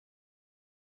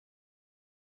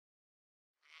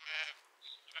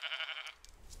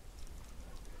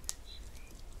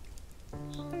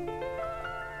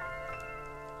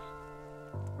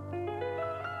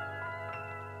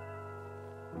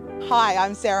Hi,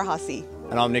 I'm Sarah Hussey.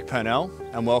 And I'm Nick Purnell,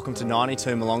 and welcome to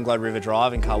 92 Molonglo River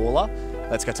Drive in Carwoola.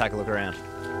 Let's go take a look around.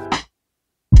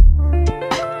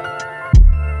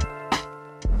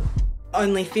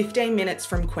 Only 15 minutes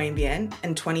from Queanbeyan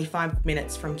and 25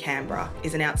 minutes from Canberra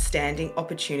is an outstanding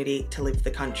opportunity to live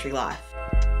the country life.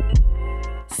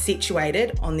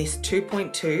 Situated on this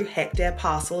 2.2 hectare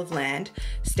parcel of land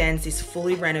stands this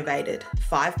fully renovated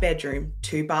 5-bedroom,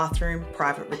 2-bathroom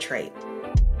private retreat.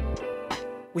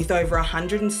 With over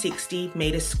 160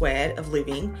 metres squared of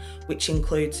living, which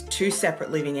includes 2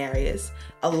 separate living areas,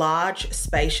 a large,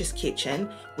 spacious kitchen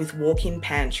with walk-in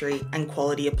pantry and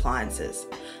quality appliances,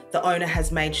 the owner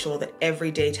has made sure that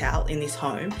every detail in this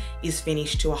home is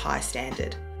finished to a high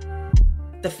standard.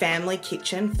 The family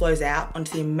kitchen flows out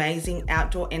onto the amazing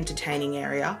outdoor entertaining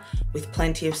area with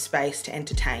plenty of space to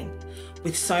entertain.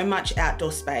 With so much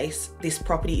outdoor space, this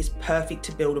property is perfect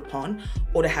to build upon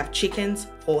or to have chickens,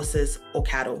 horses or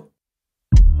cattle.